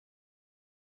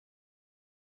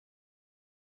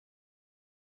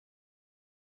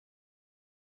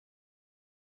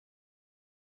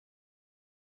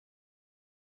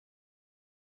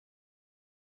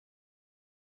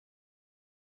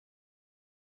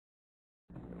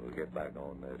get back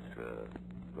on this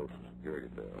Social Security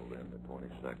bill in the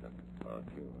 22nd of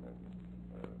June,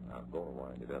 and I'm going to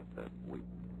wind it up that week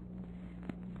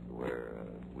where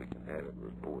we can have it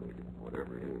reported,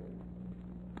 whatever it is,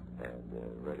 and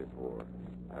ready for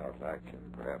House action,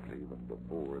 perhaps even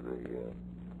before the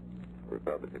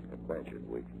Republican convention.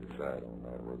 We can decide on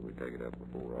that, whether we take it up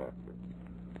before or after.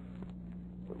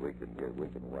 But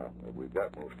we've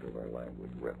got most of our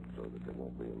language written so that there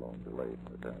won't be a long delay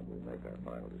from the time we make our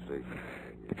final decision.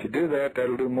 If you do that,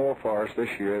 that'll do more for us this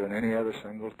year than any other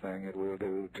single thing it will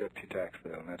do except your tax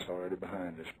bill, and that's already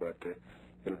behind us. But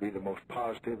it'll be the most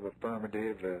positive,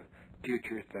 affirmative,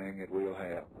 future thing that we'll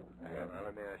have. Now,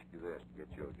 let me ask you this to get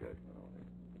your judgment on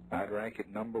it. I'd rank it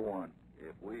number one.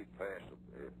 If we pass,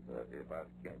 if I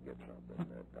can't get something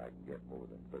that I can get more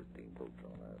than 13 votes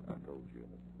on, I told you in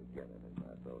the beginning, and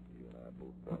I thought you and I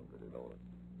both felt that it ought to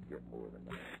get more than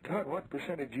that. Todd, what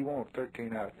percentage you want?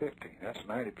 13 out of 15. That's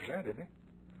 90%, isn't it?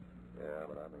 Yeah,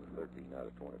 but I mean 13 out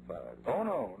of 25. Oh,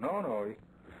 no.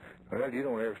 Well, you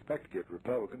don't ever expect to get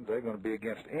Republicans. They're going to be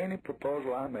against any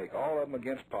proposal I make, all of them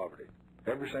against poverty,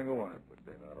 every single one. But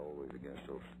they're not always against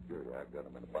Social Security. I've got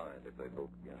them in a bind if they vote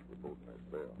against voting this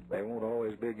bill. They won't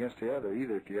always be against the other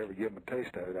either if you ever give them a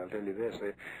taste of it. I'll tell you this,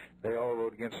 they all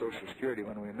voted against Social Security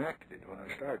when we enacted it, when I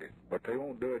started. But they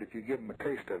won't do it if you give them a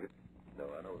taste of it. No,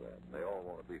 I know that. They all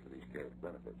want to be for these cash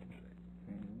benefits, you see.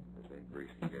 This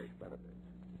increase in cash benefits.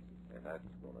 And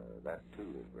that too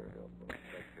is very helpful. The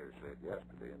Secretary said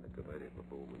yesterday in the committee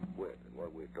before we quit, and what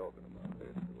we're talking about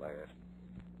is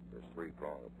this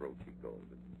three-prong approach, he calls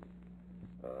it,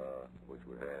 which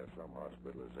would have some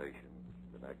hospitalization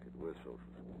connected with Social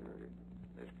Security,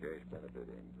 this cash benefit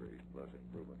increase, plus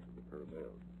improvements of the per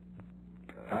meal.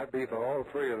 I'd be for all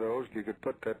three of those. You could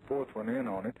put that fourth one in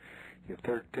on it. You're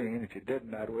 13. If you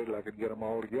didn't, I'd wait till I could get them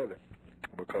all together.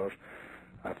 Because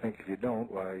I think if you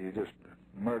don't, why, you just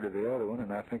murder the other one,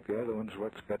 and I think the other one's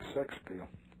what's got sex appeal.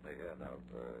 Yeah, now,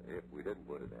 if we didn't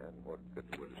put it in, would the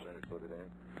Senate put it in?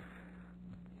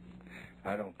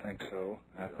 I don't think so.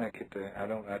 I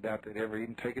doubt they'd ever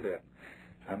even take it up.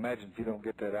 I imagine if you don't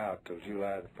get that out till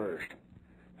July the 1st,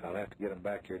 I'll have to get them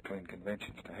back here between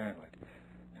conventions to handle it.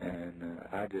 And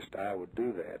I would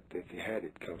do that if you had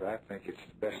it, because I think it's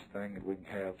the best thing that we can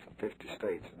have for 50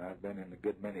 states, and I've been in a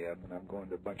good many of them, and I'm going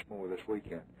to a bunch more this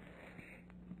weekend.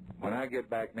 When I get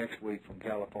back next week from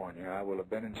California, I will have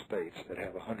been in states that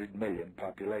have 100 million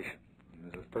population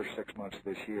in the first 6 months of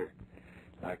this year,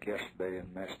 like yesterday in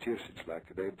Massachusetts, like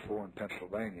the day before in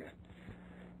Pennsylvania.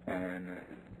 And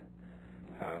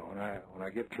when I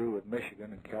get through with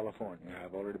Michigan and California,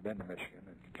 I've already been to Michigan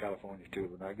and California too,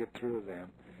 when I get through with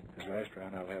them, this last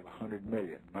round I'll have 100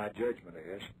 million. My judgment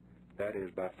is that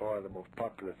is by far the most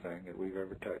popular thing that we've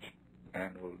ever touched,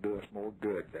 and will do us more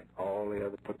good than all the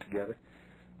other put together.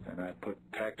 And I put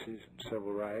taxes and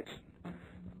civil rights, and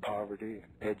poverty,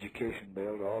 and education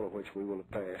bills, all of which we will have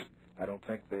passed. I don't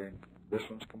think they're in this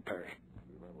one's comparison.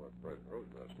 You remember what President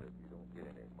Roosevelt said, you don't get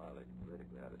any mileage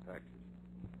politically out of taxes.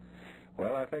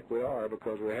 Well, I think we are,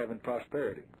 because we're having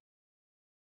prosperity.